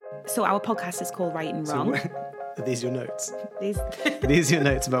So our podcast is called Right and Wrong. Are these your notes? These Are these your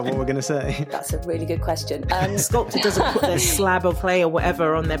notes about what we're going to say? That's a really good question. The sculptor doesn't put their slab of clay or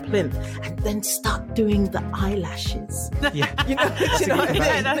whatever on their plinth and then start doing the eyelashes. Yeah. You know what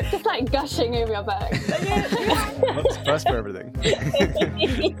I mean? Just like gushing over your back. What's first for everything?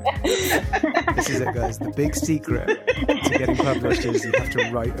 This is it, guys. The big secret to getting published is you have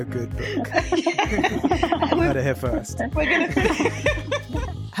to write a good book. You heard it here first.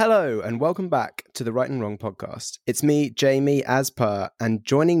 Hello and welcome back to the Right and Wrong podcast. It's me, Jamie, as per, and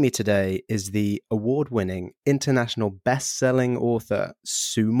joining me today is the award-winning, international best-selling author,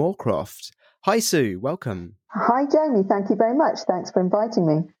 Sue Moorcroft. Hi, Sue. Welcome. Hi, Jamie. Thank you very much. Thanks for inviting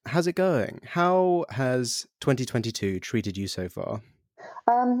me. How's it going? How has 2022 treated you so far?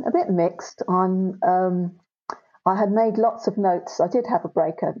 A bit mixed. I had made lots of notes. I did have a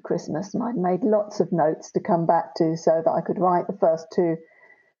break over Christmas, and I'd made lots of notes to come back to so that I could write the first two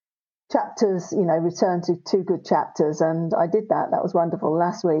chapters, return to two good chapters. And I did that. That was wonderful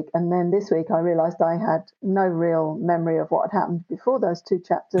last week. And then this week I realised I had no real memory of what had happened before those two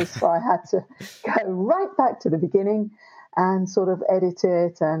chapters. So I had to go right back to the beginning and sort of edit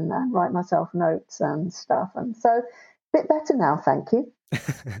it and write myself notes and stuff. And so a bit better now, thank you.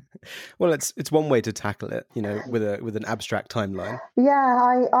 Well, it's one way to tackle it, with an abstract timeline.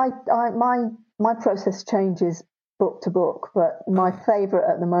 Yeah, my process changes book to book, but my favourite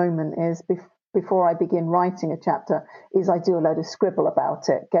at the moment is before I begin writing a chapter is I do a load of scribble about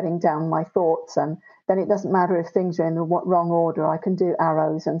it, getting down my thoughts, and then it doesn't matter if things are in the wrong order. I can do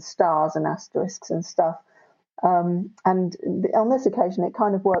arrows and stars and asterisks and stuff. And on this occasion, it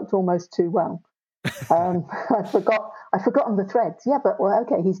kind of worked almost too well. I'd forgotten the threads. Yeah, but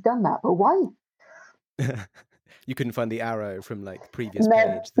okay, he's done that. But why? You couldn't find the arrow from previous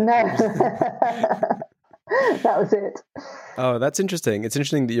page. No. That was it. Oh, that's interesting. It's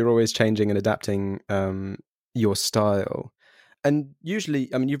interesting that you're always changing and adapting your style. And usually,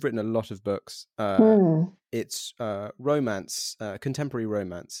 you've written a lot of books. It's romance, contemporary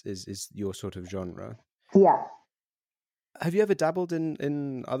romance is your sort of genre. Yeah. Have you ever dabbled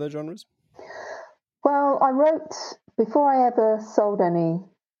in other genres? Well, I wrote, before I ever sold any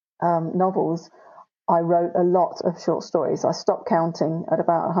novels, I wrote a lot of short stories. I stopped counting at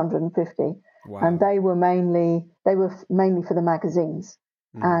about 150. Wow. And they were mainly for the magazines.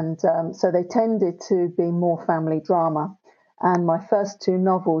 And so they tended to be more family drama. And my first two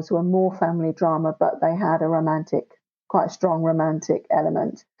novels were more family drama, but they had quite a strong romantic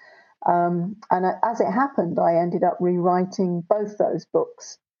element. And as it happened, I ended up rewriting both those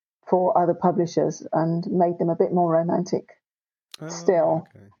books for other publishers and made them a bit more romantic still.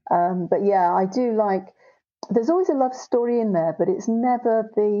 Okay. But yeah, I do there's always a love story in there, but it's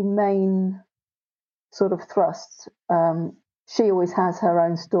never the main sort of thrust. She always has her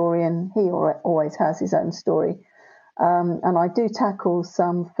own story and he always has his own story. And I do tackle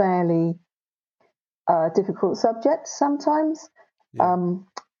some fairly difficult subjects sometimes. Yeah.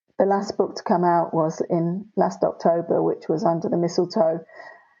 The last book to come out was in last October, which was Under the Mistletoe.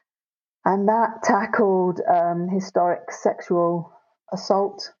 And that tackled historic sexual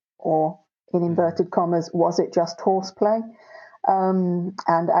assault, or in inverted commas, was it just horseplay? And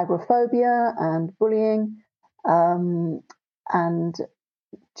agoraphobia and bullying, and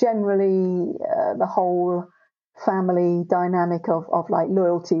generally the whole family dynamic of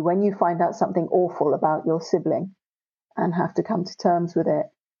loyalty when you find out something awful about your sibling and have to come to terms with it,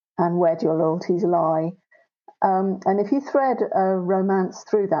 and where do your loyalties lie? And if you thread a romance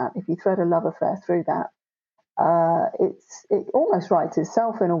through that, if you thread a love affair through that, it almost writes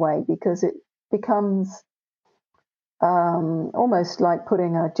itself in a way, because it becomes almost like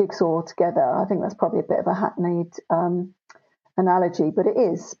putting a jigsaw together. I think that's probably a bit of a hackneyed analogy, but it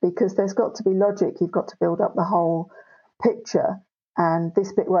is, because there's got to be logic. You've got to build up the whole picture, and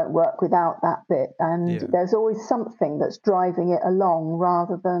this bit won't work without that bit. And there's always something that's driving it along,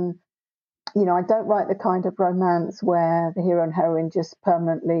 rather than, I don't write the kind of romance where the hero and heroine just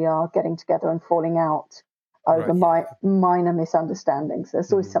permanently are getting together and falling out over minor misunderstandings.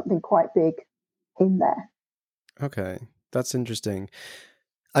 There's always something quite big in there. Okay, that's interesting.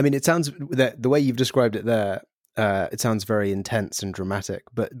 It sounds the way you've described it there. It sounds very intense and dramatic,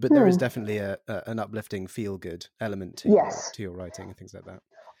 but there is definitely an uplifting, feel good element to your writing and things like that.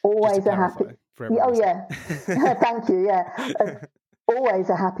 Always a happy. Oh yeah, thank you. Yeah, always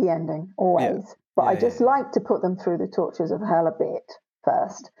a happy ending. Always, but I just like to put them through the tortures of hell a bit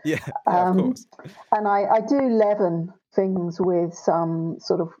first. Yeah, of course. And I do leaven things with some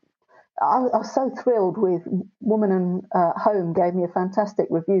sort of. I was so thrilled with Woman and Home gave me a fantastic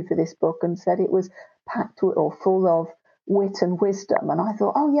review for this book and said it was packed or full of wit and wisdom. And I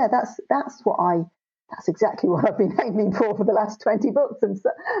thought, oh yeah, that's exactly what I've been aiming for the last 20 books. And so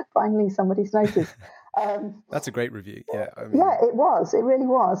finally somebody's noticed. That's a great review. Yeah. Yeah, it was. It really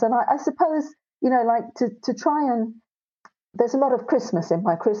was. And I suppose, like to try and, there's a lot of Christmas in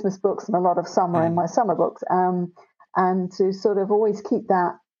my Christmas books and a lot of summer in my summer books. And to sort of always keep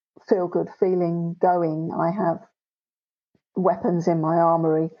that feel-good feeling going, I have weapons in my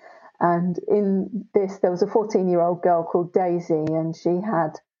armory. And in this, there was a 14-year-old girl called Daisy, and she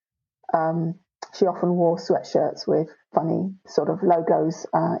had, she often wore sweatshirts with funny sort of logos,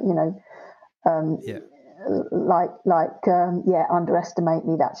 underestimate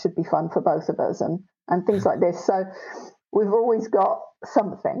me, that should be fun for both of us, and things like this. So we've always got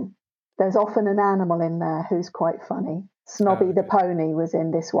something. There's often an animal in there who's quite funny. Snobby the pony was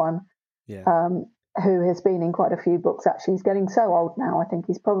in this one, who has been in quite a few books, actually. He's getting so old now. I think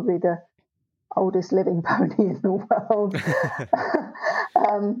he's probably the oldest living pony in the world.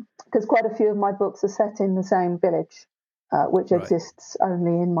 Because quite a few of my books are set in the same village, which exists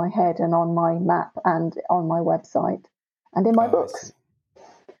only in my head and on my map and on my website and in my books.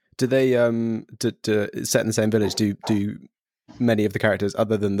 Do they set in the same village? Do many of the characters,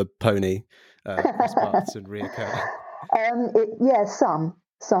 other than the pony, cross paths and reoccur?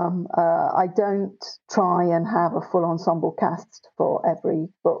 Some. I don't try and have a full ensemble cast for every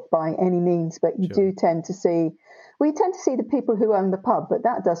book by any means, but you do tend to see. We tend to see the people who own the pub, but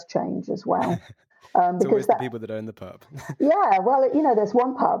that does change as well. It's always the people that own the pub. Yeah, well, there's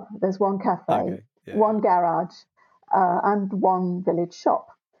one pub, there's one cafe, one garage, and one village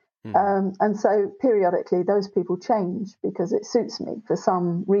shop. And so periodically those people change because it suits me for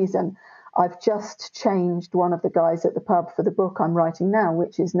some reason. I've just changed one of the guys at the pub for the book I'm writing now,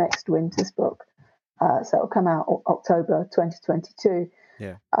 which is next winter's book. So it'll come out October 2022.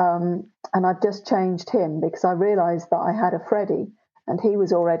 Yeah. And I've just changed him because I realised that I had a Freddie and he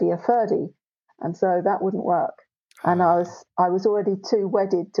was already a Ferdy. And so that wouldn't work. And I was already too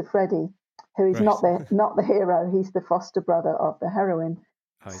wedded to Freddie, who is not the hero. He's the foster brother of the heroine.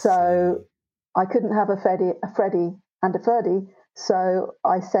 I couldn't have a Freddie and a Ferdy. So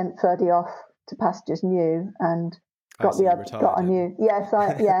I sent Ferdy off to pastures new and got a new. Yes,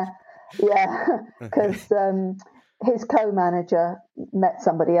 because his co-manager met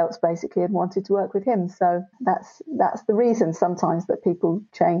somebody else basically and wanted to work with him. So that's the reason sometimes that people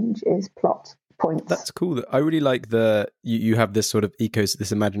change, is plot points. That's cool. I really like you have this sort of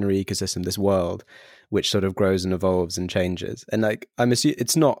this imaginary ecosystem, this world, which sort of grows and evolves and changes. And I'm assuming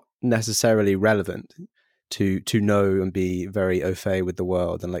it's not necessarily relevant to know and be very au fait with the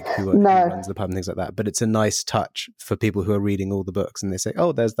world and who runs the pub and things like that. But it's a nice touch for people who are reading all the books and they say,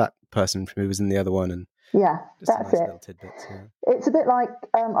 oh, there's that person who was in the other one. And that's it. Tidbits, It's a bit like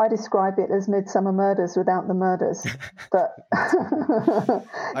I describe it as Midsummer Murders without the murders. But I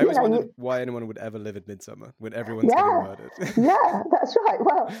always wondered why anyone would ever live in Midsummer when everyone's getting murdered. Yeah, that's right.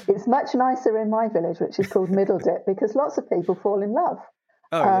 Well, it's much nicer in my village, which is called Middledip, because lots of people fall in love.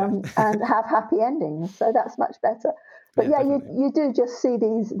 And have happy endings, so that's much better. But you do just see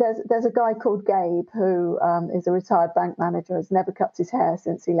these. There's a guy called Gabe who is a retired bank manager, has never cut his hair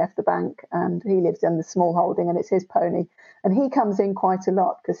since he left the bank, and he lives in the small holding, and it's his pony. And he comes in quite a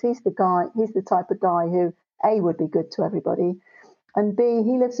lot because he's the type of guy who A, would be good to everybody, and B,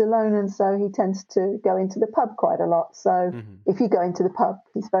 he lives alone, and so he tends to go into the pub quite a lot. So if you go into the pub,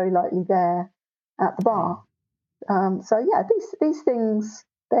 he's very likely there at the bar. These things,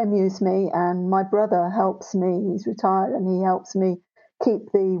 they amuse me, and my brother helps me. He's retired and he helps me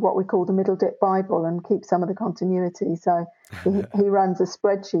keep what we call the Middledip Bible and keep some of the continuity. So he runs a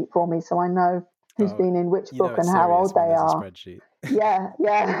spreadsheet for me, so I know who's been in which book and how old they are. Yeah.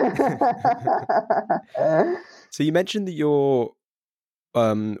 So you mentioned that you're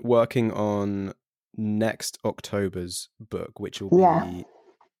working on next October's book, which will be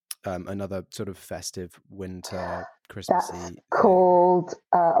another sort of festive winter Christmassy. That's called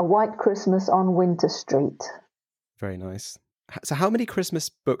A White Christmas on Winter Street. Very nice. So how many Christmas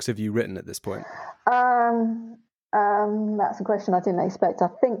books have you written at this point? That's a question I didn't expect. I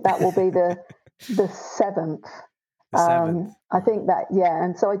think that will be the seventh. The seventh. I think that,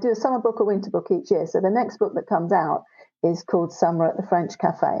 and so I do a summer book, a winter book each year. So the next book that comes out is called Summer at the French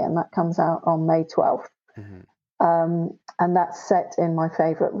Cafe, and that comes out on May 12th. And that's set in my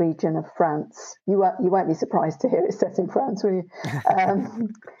favourite region of France. You won't be surprised to hear it's set in France, will you?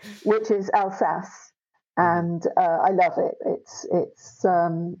 Which is Alsace, and I love it. It's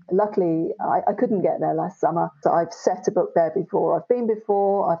luckily I couldn't get there last summer, so I've set a book there before. I've been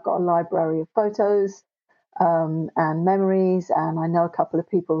before. I've got a library of photos and memories, and I know a couple of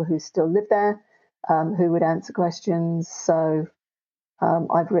people who still live there. who would answer questions. So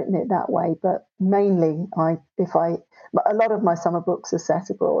I've written it that way. But mainly, a lot of my summer books are set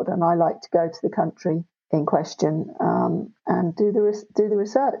abroad, and I like to go to the country in question and do the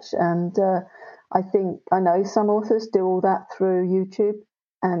research. And I know some authors do all that through YouTube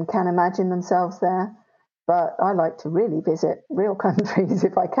and can imagine themselves there. But I like to really visit real countries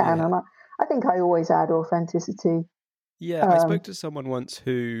if I can. Yeah. And I think I always add authenticity. Yeah, I spoke to someone once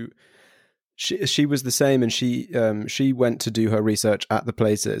who she was the same, and she went to do her research at the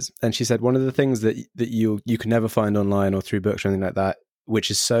places, and she said one of the things that you can never find online or through books or anything like that,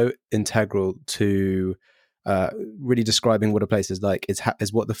 which is so integral to really describing what a place is like,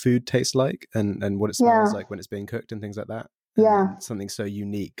 is what the food tastes like and what it smells like when it's being cooked and things like that. And something so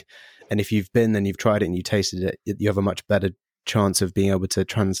unique. And if you've been and you've tried it and you tasted it, you have a much better chance of being able to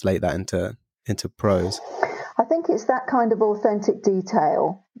translate that into prose. I think it's that kind of authentic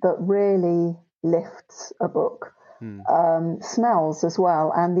detail that really lifts a book. Smells as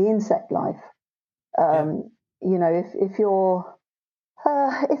well, and the insect life. You know, if you're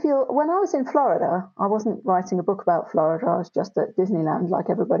when I was in Florida, I wasn't writing a book about Florida. I was just at Disneyland like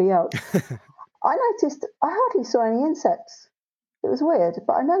everybody else. I noticed I hardly saw any insects. It was weird,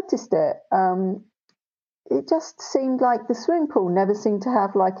 but I noticed it. It just seemed like the swimming pool never seemed to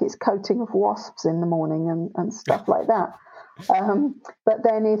have like its coating of wasps in the morning and stuff like that. But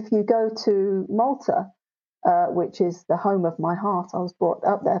then if you go to Malta, which is the home of my heart, I was brought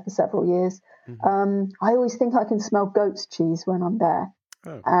up there for several years. I always think I can smell goat's cheese when I'm there.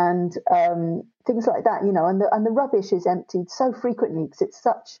 And things like that, you know, and the rubbish is emptied so frequently because it's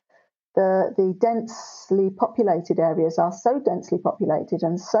such... The densely populated areas are so densely populated,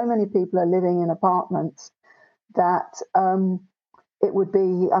 and so many people are living in apartments that it would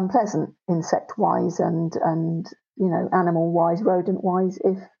be unpleasant insect-wise and you know, animal-wise, rodent-wise,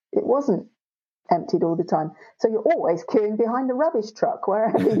 if it wasn't emptied all the time. So you're always queuing behind the rubbish truck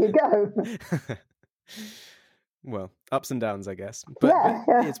wherever you go. Well, ups and downs, I guess. But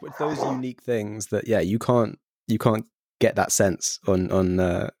it's those unique things that you can't get that sense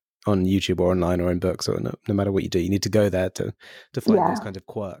on YouTube or online or in books, or no matter what you do, you need to go there to find those kind of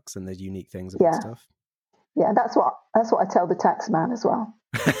quirks and those unique things about stuff. Yeah, that's what I tell the tax man as well.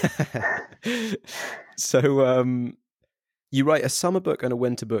 So you write a summer book and a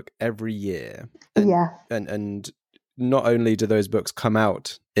winter book every year. And not only do those books come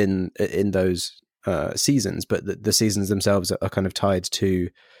out in those seasons, but the seasons themselves are kind of tied to...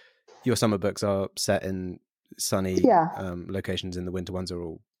 Your summer books are set in sunny locations, and the winter ones are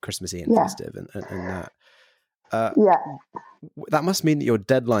all Christmassy and festive and that. That must mean that your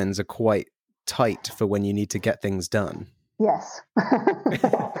deadlines are quite tight for when you need to get things done. Yes.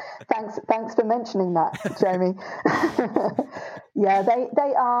 Thanks for mentioning that, Jamie.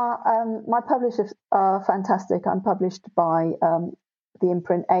 They are. My publishers are fantastic. I'm published by the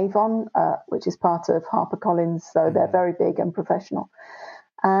imprint Avon, which is part of HarperCollins, so they're very big and professional.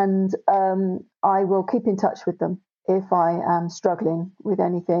 And I will keep in touch with them if I am struggling with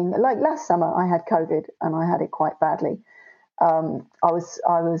anything. Like last summer, I had COVID and I had it quite badly. I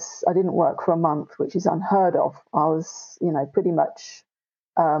didn't work for a month, which is unheard of. I was, you know, pretty much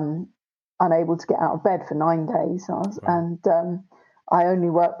unable to get out of bed for 9 days. And I only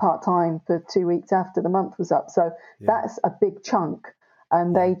worked part-time for 2 weeks after the month was up. So that's a big chunk.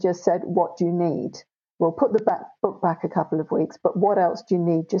 And they just said, what do you need? We'll put the book back a couple of weeks, but what else do you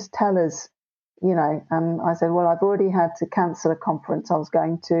need? Just tell us, you know. And I said, well, I've already had to cancel a conference I was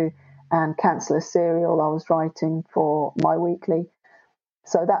going to and cancel a serial I was writing for my weekly.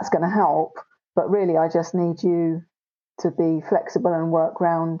 So that's going to help. But really, I just need you to be flexible and work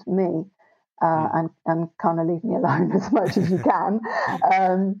around me and kind of leave me alone as much as you can.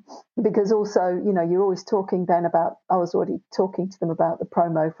 Because also, you know, you're always talking then about... I was already talking to them about the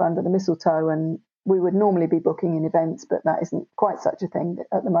promo for Under the Mistletoe, and we would normally be booking in events, but that isn't quite such a thing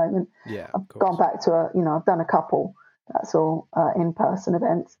at the moment. I've gone back to I've done a couple. That's all in-person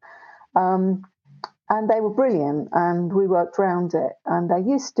events. And they were brilliant, and we worked around it. And they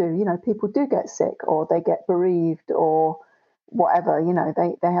used to, you know, people do get sick or they get bereaved or whatever, you know,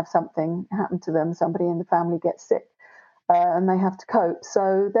 they have something happen to them. Somebody in the family gets sick and they have to cope.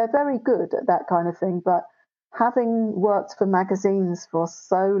 So they're very good at that kind of thing. But having worked for magazines for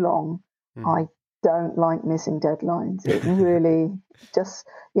so long, I don't like missing deadlines. It really just,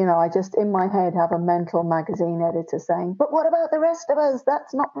 you know, I just in my head have a mental magazine editor saying, but what about the rest of us?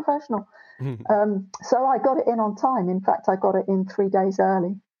 That's not professional. So I got it in on time. In fact, I got it in 3 days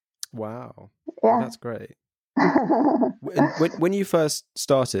early. Wow. Yeah. That's great. When you first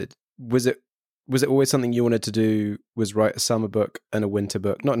started, was it was it always something you wanted to do, was write a summer book and a winter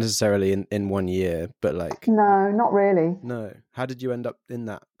book? Not necessarily in 1 year, but like... No, not really. No. How did you end up in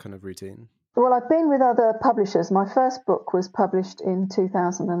that kind of routine? Well, I've been with other publishers. My first book was published in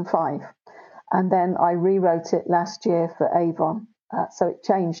 2005, and then I rewrote it last year for Avon. So it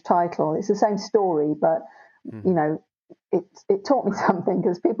changed title. It's the same story, but, you know, it taught me something,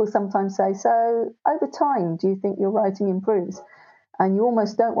 because people sometimes say, so over time, do you think your writing improves? And you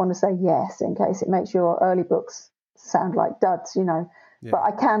almost don't want to say yes, in case it makes your early books sound like duds, you know. Yeah. But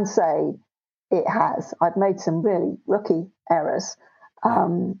I can say it has. I've made some really rookie errors.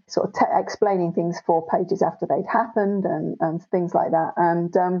 Sort of explaining things 4 pages after they'd happened and things like that.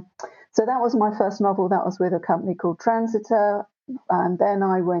 And so that was my first novel. That was with a company called Transitor. And then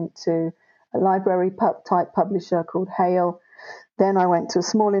I went to a library type publisher called Hale. Then I went to a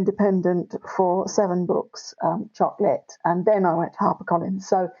small independent for 7 books, Chocolate. And then I went to HarperCollins.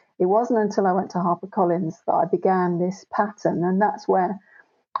 So it wasn't until I went to HarperCollins that I began this pattern. And that's where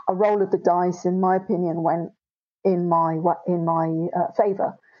a roll of the dice, in my opinion, went in my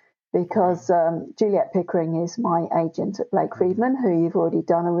favour, because Juliet Pickering is my agent at Blake Friedman, who you've already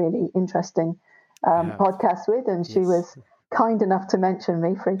done a really interesting podcast with, and she was kind enough to mention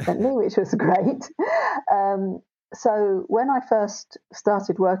me frequently, which was great. So when I first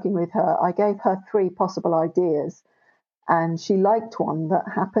started working with her, I gave her 3 possible ideas, and she liked one that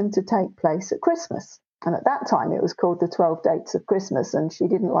happened to take place at Christmas. And at that time, it was called The 12 Dates of Christmas, and she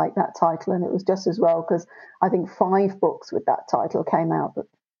didn't like that title, and it was just as well, because I think 5 books with that title came out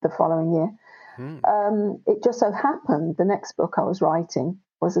the following year. It just so happened the next book I was writing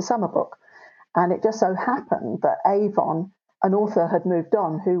was a summer book, and it just so happened that Avon, an author, had moved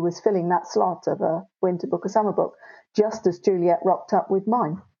on who was filling that slot of a winter book, a summer book, just as Juliet rocked up with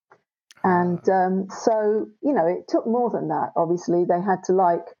mine. And so, you know, it took more than that. Obviously, they had to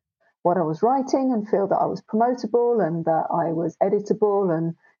like what I was writing and feel that I was promotable and that I was editable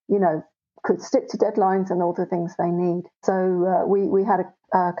and, you know, could stick to deadlines and all the things they need. So we had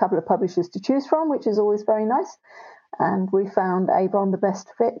a couple of publishers to choose from, which is always very nice. And we found Avon the best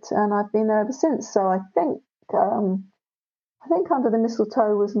fit, and I've been there ever since. So I think Under the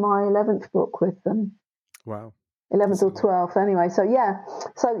Mistletoe was my 11th book with them. Wow. 11th or 12th anyway. So, yeah.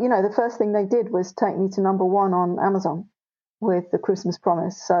 So, you know, the first thing they did was take me to number 1 on Amazon with The Christmas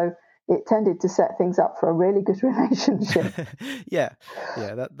Promise. So it tended to set things up for a really good relationship. yeah,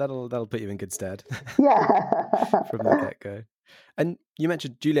 that'll put you in good stead. Yeah, from the get-go. And you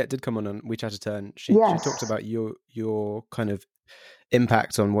mentioned Juliet did come on We Chat a Turn. She talked about your kind of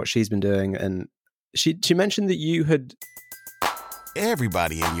impact on what she's been doing, and she mentioned that you had.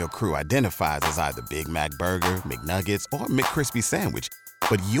 Everybody in your crew identifies as either Big Mac Burger, McNuggets, or McCrispy Sandwich,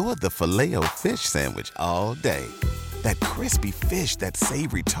 but you're the Filet-O-Fish Sandwich all day. That crispy fish, that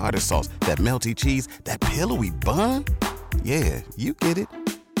savory tartar sauce, that melty cheese, that pillowy bun. Yeah, you get it.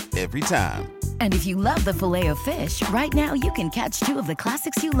 Every time. And if you love the Filet-O-Fish, right now you can catch 2 of the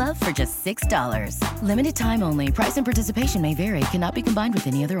classics you love for just $6. Limited time only. Price and participation may vary. Cannot be combined with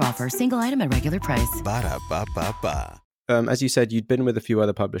any other offer. Single item at regular price. Ba-da-ba-ba-ba. As you said, you'd been with a few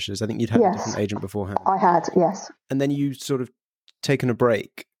other publishers. I think you'd had a different agent beforehand. I had, yes. And then you sort of taken a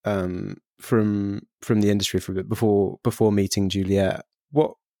break from the industry for a bit before meeting Juliet.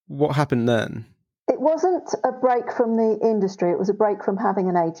 What happened then? It wasn't a break from the industry. It was a break from having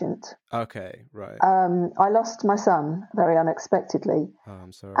an agent. Okay, right. I lost my son very unexpectedly. Oh,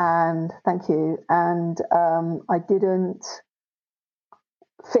 I'm sorry. And thank you. And I didn't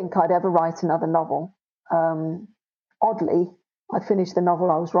think I'd ever write another novel. Oddly, I finished the novel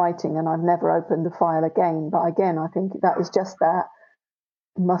I was writing and I've never opened the file again. But again, I think that was just that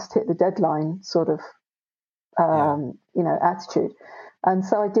must hit the deadline sort of, attitude. And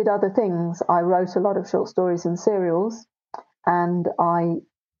so I did other things. I wrote a lot of short stories and serials, and I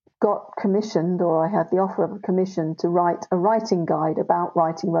got commissioned, or I had the offer of a commission to write a writing guide about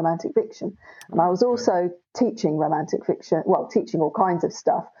writing romantic fiction. And I was also teaching romantic fiction, teaching all kinds of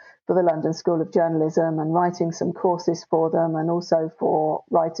stuff for the London School of Journalism and writing some courses for them, and also for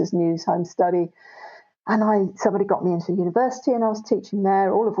Writers' News Home Study. And somebody got me into university and I was teaching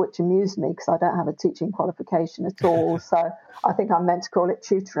there, all of which amused me because I don't have a teaching qualification at all. So I think I'm meant to call it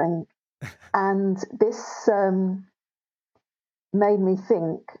tutoring. And this made me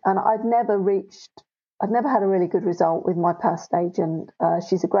think, and I'd never had a really good result with my past agent.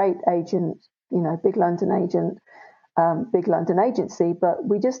 She's a great agent, big London agent, big London agency, but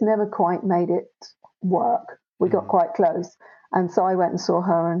we just never quite made it work. We got quite close. And so I went and saw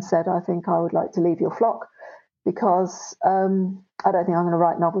her and said, I think I would like to leave your flock because I don't think I'm going to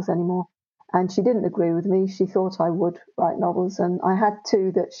write novels anymore. And she didn't agree with me. She thought I would write novels. And I had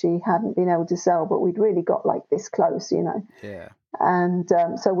two that she hadn't been able to sell, but we'd really got like this close, you know. Yeah. And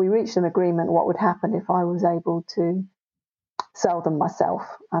so we reached an agreement what would happen if I was able to sell them myself.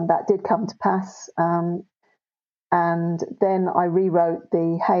 And that did come to pass. And then I rewrote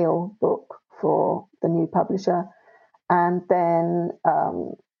the Hale book for the new publisher. And then,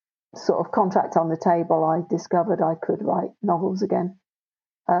 sort of contract on the table, I discovered I could write novels again.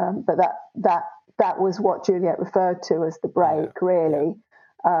 But that was what Juliet referred to as the break, really.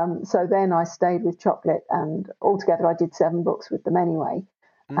 So then I stayed with Chocolate, and altogether I did 7 books with them anyway.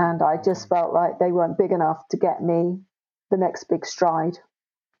 And I just felt like they weren't big enough to get me the next big stride,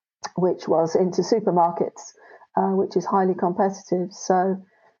 which was into supermarkets, which is highly competitive. So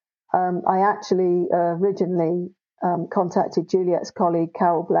I actually originally contacted Juliet's colleague,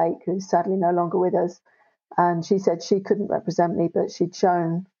 Carol Blake, who's sadly no longer with us. And she said she couldn't represent me, but she'd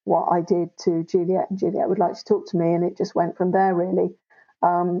shown what I did to Juliet, and Juliet would like to talk to me. And it just went from there, really.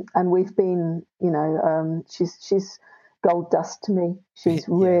 And we've been, you know, she's gold dust to me. She's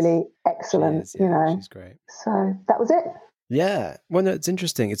really excellent, she is, yeah, you know. She's great. So that was it. Yeah. Well, no, it's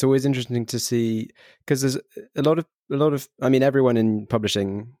interesting. It's always interesting to see, because there's a lot of, I mean, everyone in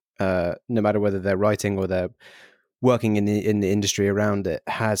publishing, no matter whether they're writing or they're working in the industry around it,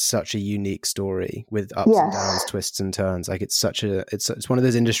 has such a unique story with ups and downs, twists and turns. Like it's one of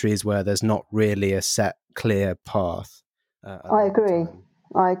those industries where there's not really a set, clear path. I agree.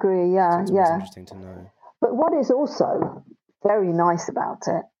 Yeah, so it's interesting to know. But what is also very nice about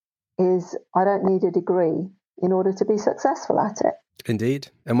it is I don't need a degree in order to be successful at it. Indeed.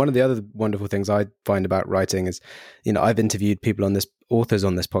 And one of the other wonderful things I find about writing is, you know, I've interviewed authors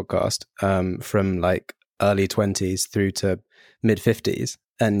on this podcast, from like early 20s through to mid 50s.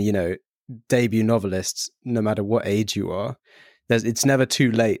 And, you know, debut novelists, no matter what age you are, it's never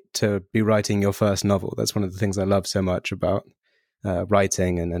too late to be writing your first novel. That's one of the things I love so much about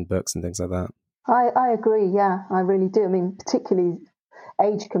writing and books and things like that. I agree. Yeah, I really do. I mean, particularly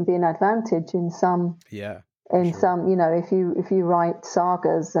age can be an advantage in some. Yeah. In some, you know, if you write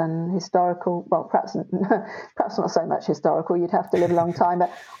sagas and historical, well, perhaps not so much historical. You'd have to live a long time. But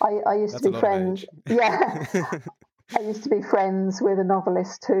I used to be friends. Yeah, I used to be friends with a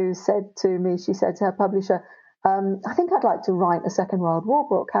novelist who said to me, she said to her publisher, "I think I'd like to write a Second World War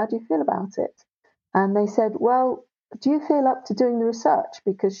book. How do you feel about it?" And they said, "Well, do you feel up to doing the research?"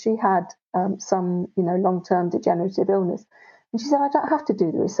 Because she had some, you know, long-term degenerative illness. And she said, "I don't have to do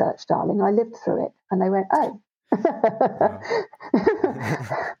the research, darling. I lived through it." And they went, "Oh."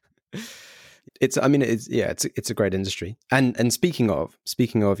 It's a great industry. And speaking of,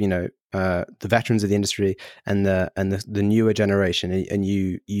 you know, the veterans of the industry and the newer generation, and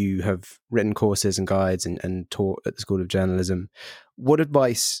you have written courses and guides and taught at the School of Journalism. What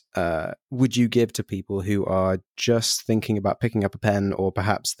advice would you give to people who are just thinking about picking up a pen, or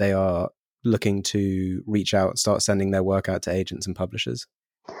perhaps they are looking to reach out, start sending their work out to agents and publishers?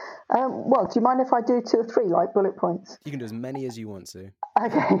 Well, do you mind if I do 2 or 3 like bullet points? You can do as many as you want to.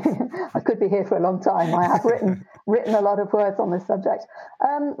 Okay, I could be here for a long time. I have written a lot of words on this subject.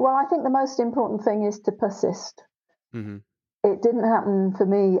 Well, I think the most important thing is to persist. Mm-hmm. It didn't happen for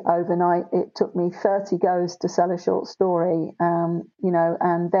me overnight. It took me 30 goes to sell a short story, you know,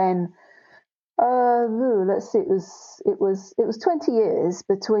 and then let's see, it was 20 years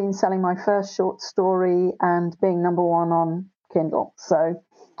between selling my first short story and being number 1 on Kindle. So,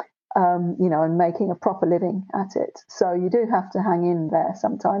 you know, and making a proper living at it. So you do have to hang in there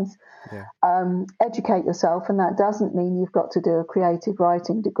sometimes. Yeah. Educate yourself, and that doesn't mean you've got to do a creative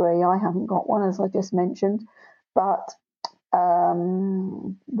writing degree. I haven't got one, as I just mentioned, but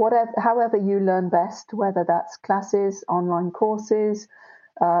however you learn best, whether that's classes, online courses,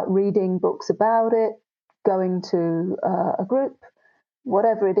 reading books about it, going to a group,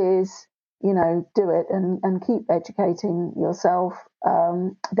 whatever it is, you know, do it and keep educating yourself.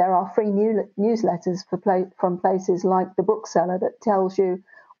 There are free newsletters from places like The Bookseller that tells you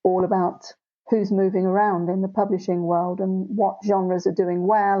all about who's moving around in the publishing world and what genres are doing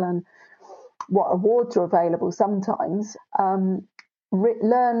well and what awards are available sometimes.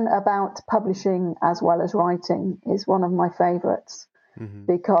 Learn about publishing as well as writing is one of my favorites,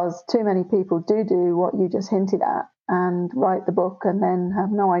 because too many people do what you just hinted at and write the book and then have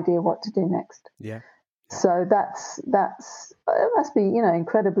no idea what to do next. Yeah. So that's it must be, you know,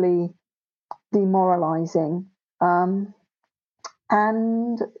 incredibly demoralizing, and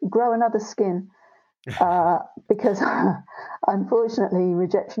grow another skin, because unfortunately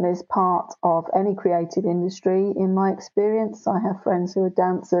rejection is part of any creative industry. In my experience, I have friends who are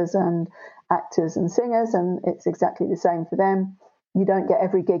dancers and actors and singers, and it's exactly the same for them. You don't get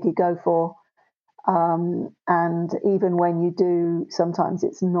every gig you go for. And even when you do, sometimes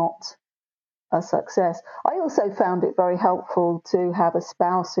it's not a success. I also found it very helpful to have a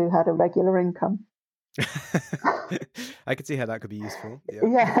spouse who had a regular income. I could see how that could be useful.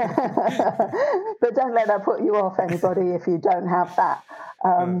 Yeah. But don't let that put you off, anybody, if you don't have that.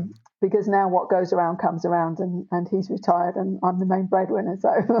 Because now what goes around comes around, and he's retired and I'm the main breadwinner. So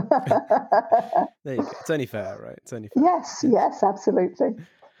there you go. It's only fair, right? It's only fair. Yes, absolutely.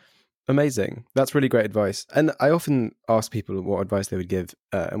 Amazing. That's really great advice. And I often ask people what advice they would give.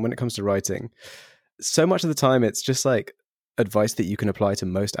 And when it comes to writing, so much of the time, it's just like advice that you can apply to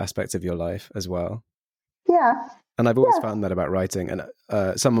most aspects of your life as well. Yeah. And I've always found that about writing. And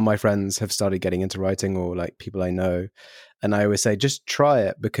some of my friends have started getting into writing, or like people I know. And I always say, just try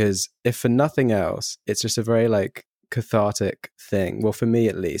it, because if for nothing else, it's just a very like cathartic thing. Well, for me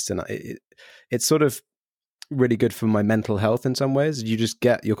at least. And it's sort of really good for my mental health in some ways. You just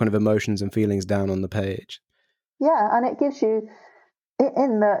get your kind of emotions and feelings down on the page. Yeah. And it gives you,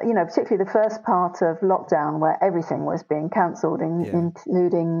 in the, particularly the first part of lockdown where everything was being cancelled,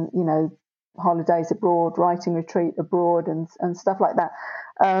 including, holidays abroad, writing retreat abroad and stuff like that.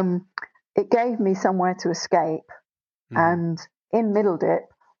 It gave me somewhere to escape. And in Middle Dip,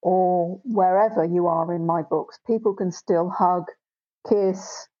 or wherever you are in my books, people can still hug,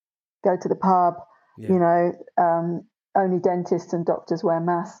 kiss, go to the pub, only dentists and doctors wear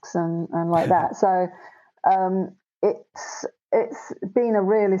masks and like that. So it's been a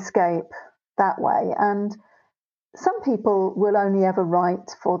real escape that way. And some people will only ever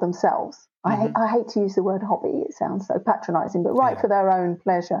write for themselves. I hate to use the word hobby. It sounds so patronizing, but write for their own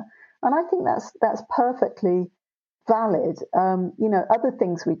pleasure. And I think that's perfectly valid. Other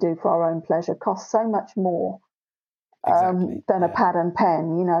things we do for our own pleasure cost so much more than a pad and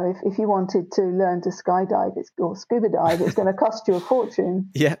pen. If you wanted to learn to skydive or scuba dive, it's going to cost you a fortune.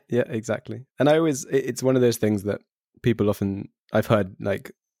 Yeah, exactly. And it's one of those things that people often, I've heard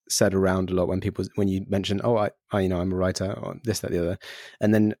like said around a lot when you mention, I'm a writer, or this, that, the other.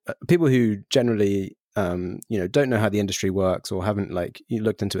 And then people who generally, don't know how the industry works or haven't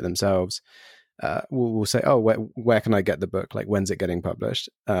looked into it themselves, will say, where can I get the book? Like, when's it getting published?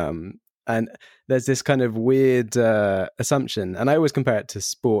 And there's this kind of weird assumption. And I always compare it to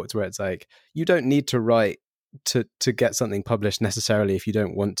sports, where it's like, you don't need to write to get something published necessarily if you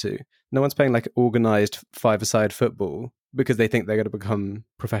don't want to. No one's playing like organized five-a-side football because they think they're going to become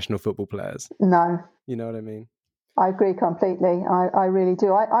professional football players. No. You know what I mean? I agree completely. I really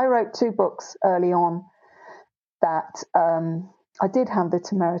do. I wrote 2 books early on that I did have the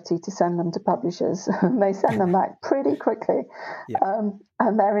temerity to send them to publishers. They send them back pretty quickly.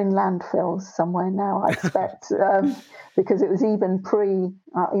 And they're in landfills somewhere now, I expect, because it was even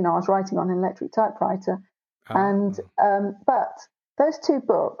I was writing on an electric typewriter. But those 2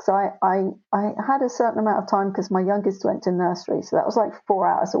 books, I had a certain amount of time because my youngest went to nursery. So that was like 4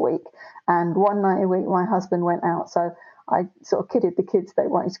 hours a week. And one night a week, my husband went out. So I sort of kidded the kids they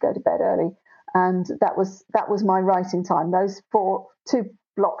wanted to go to bed early. And that was my writing time, those 2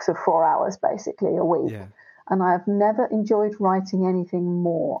 blocks of 4 hours basically a week. Yeah. And I have never enjoyed writing anything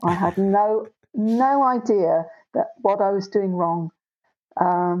more. I had no idea that what I was doing wrong,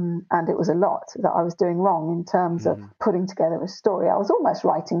 and it was a lot that I was doing wrong in terms of putting together a story. I was almost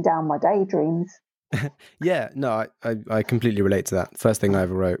writing down my daydreams. Yeah, no, I completely relate to that. First thing I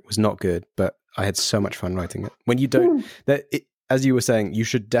ever wrote was not good, but I had so much fun writing it. When you don't, as you were saying, you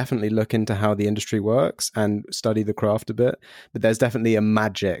should definitely look into how the industry works and study the craft a bit. But there's definitely a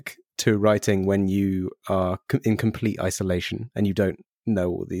magic to writing when you are in complete isolation and you don't know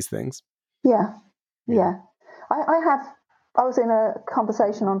all these things. Yeah. I was in a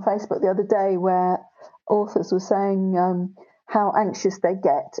conversation on Facebook the other day where authors were saying how anxious they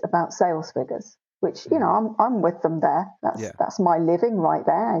get about sales figures, which, I'm with them there. That's my living right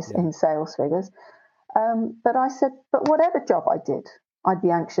there in sales figures. But I said, but whatever job I did, I'd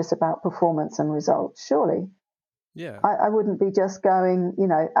be anxious about performance and results, surely. Yeah. I wouldn't be just going,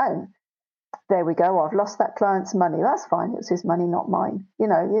 there we go, I've lost that client's money. That's fine. It's his money, not mine.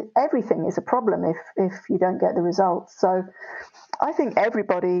 Everything is a problem if you don't get the results. So I think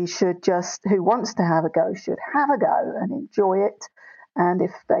everybody should who wants to have a go, should have a go and enjoy it. And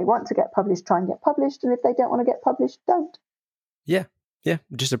if they want to get published, try and get published. And if they don't want to get published, don't. Yeah. Yeah.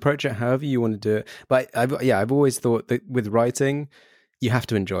 Just approach it however you want to do it. But I've always thought that with writing, you have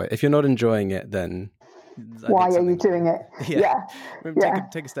to enjoy it. If you're not enjoying it, then why are you doing it? Yeah.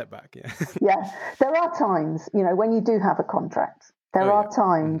 Take a step back. Yeah. Yeah. There are times, when you do have a contract, there are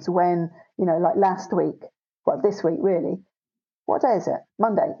times when, like last week, this week really, what day is it?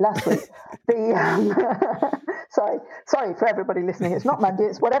 Monday, last week. Sorry for everybody listening. It's not Monday.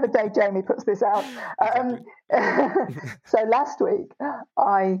 It's whatever day Jamie puts this out. So last week,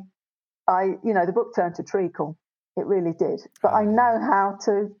 I, the book turned to treacle. It really did. But I know how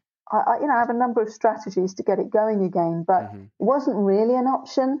to. I have a number of strategies to get it going again. But it wasn't really an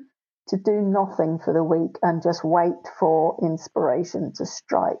option to do nothing for the week and just wait for inspiration to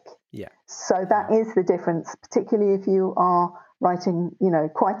strike. Yeah. So that is the difference, particularly if you are writing,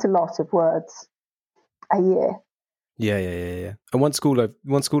 quite a lot of words a year. Yeah. And one school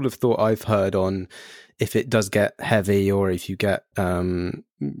of thought I've heard on if it does get heavy or if you get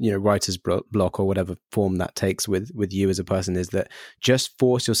writer's block or whatever form that takes with you as a person is that just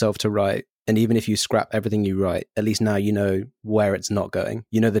force yourself to write. And even if you scrap everything you write, at least now you know where it's not going.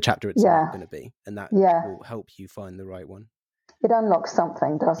 You know the chapter it's not going to be, and that will help you find the right one. It unlocks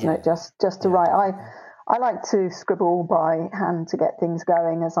something, doesn't it? Just to write. I like to scribble by hand to get things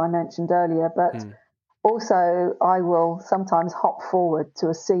going, as I mentioned earlier, but also I will sometimes hop forward to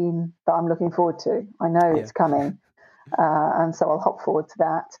a scene that I'm looking forward to. I know it's coming, and so I'll hop forward to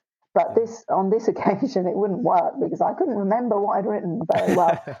that. But on this occasion, it wouldn't work because I couldn't remember what I'd written very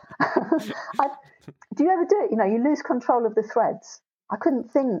well. Do you ever do it? You lose control of the threads. I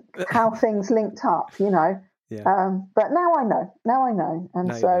couldn't think how things linked up, Yeah. But now I know. And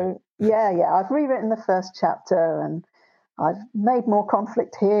now so, I've rewritten the first chapter and I've made more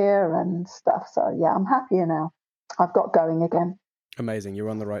conflict here and stuff. So, I'm happier now. I've got going again. Amazing. You're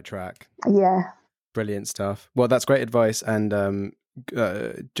on the right track. Yeah. Brilliant stuff. Well, that's great advice. And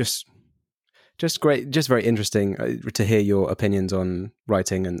just great, just very interesting to hear your opinions on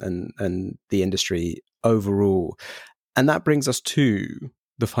writing and the industry overall. And that brings us to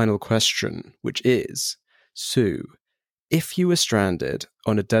the final question, which is, Sue, if you were stranded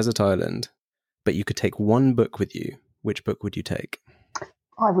on a desert island, but you could take one book with you, which book would you take?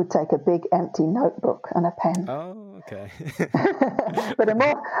 I would take a big empty notebook and a pen. Oh, okay. But a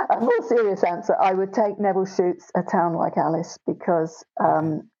more serious answer, I would take Neville Shute's A Town Like Alice because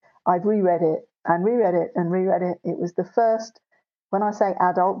I've reread it and reread it and reread it. It was the first, when I say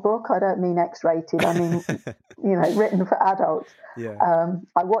adult book, I don't mean X-rated. I mean, written for adults. Yeah.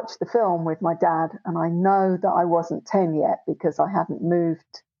 I watched the film with my dad and I know that I wasn't 10 yet because I hadn't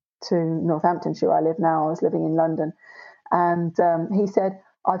moved to Northamptonshire. I live now. I was living in London. And he said,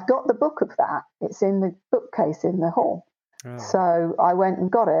 I've got the book of that. It's in the bookcase in the hall. Oh. So I went and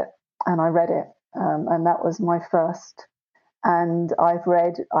got it and I read it. And that was my first. And I've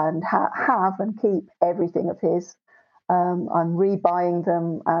read and have and keep everything of his. I'm rebuying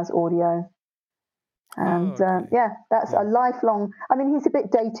them as audio. And that's a lifelong. I mean, he's a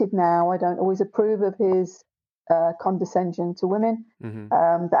bit dated now. I don't always approve of his condescension to women.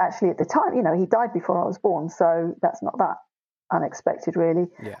 But actually at the time, he died before I was born. So that's not that unexpected, really.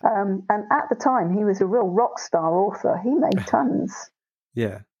 Yeah. And at the time, he was a real rock star author. He made tons.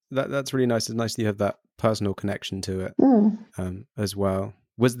 Yeah, that's really nice. It's nice that you have that personal connection to it as well.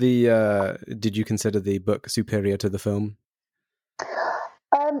 Was did you consider the book superior to the film?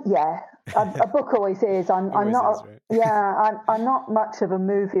 A book always is. I'm not. Right? I'm not much of a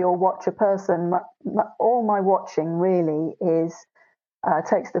movie or watcher person. All my watching really is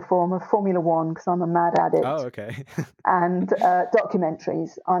takes the form of Formula One because I'm a mad addict. Oh, okay. And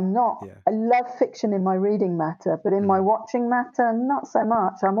documentaries. I'm not. Yeah. I love fiction in my reading matter, but in my watching matter, not so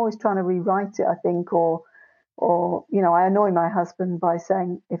much. I'm always trying to rewrite it, I think, or I annoy my husband by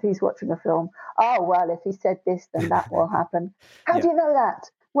saying if he's watching a film, oh well, if he said this, then that will happen. How do you know that?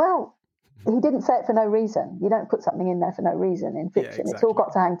 Well, he didn't say it for no reason. You don't put something in there for no reason in fiction. Yeah, exactly. It's all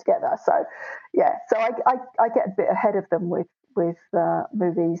got to hang together. So, so I get a bit ahead of them with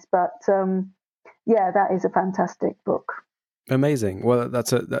movies, but that is a fantastic book. Amazing. Well,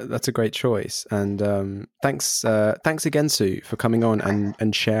 that's a great choice, and thanks again, Sue, for coming on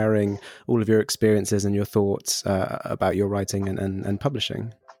and sharing all of your experiences and your thoughts about your writing and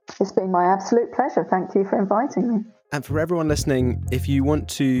publishing. It's been my absolute pleasure. Thank you for inviting me. And for everyone listening, if you want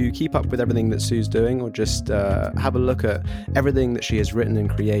to keep up with everything that Sue's doing or just have a look at everything that she has written and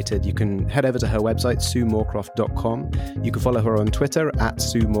created, you can head over to her website, suemoorcroft.com. You can follow her on Twitter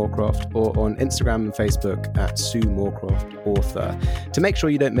 @SueMoorcroft or on Instagram and Facebook @SueMoorcroftAuthor. To make sure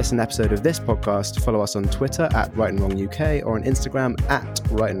you don't miss an episode of this podcast, follow us on Twitter @RightandWrongUK or on Instagram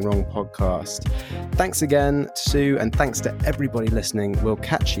 @RightandWrongPodcast. Thanks again, Sue, and thanks to everybody listening. We'll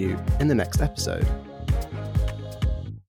catch you in the next episode.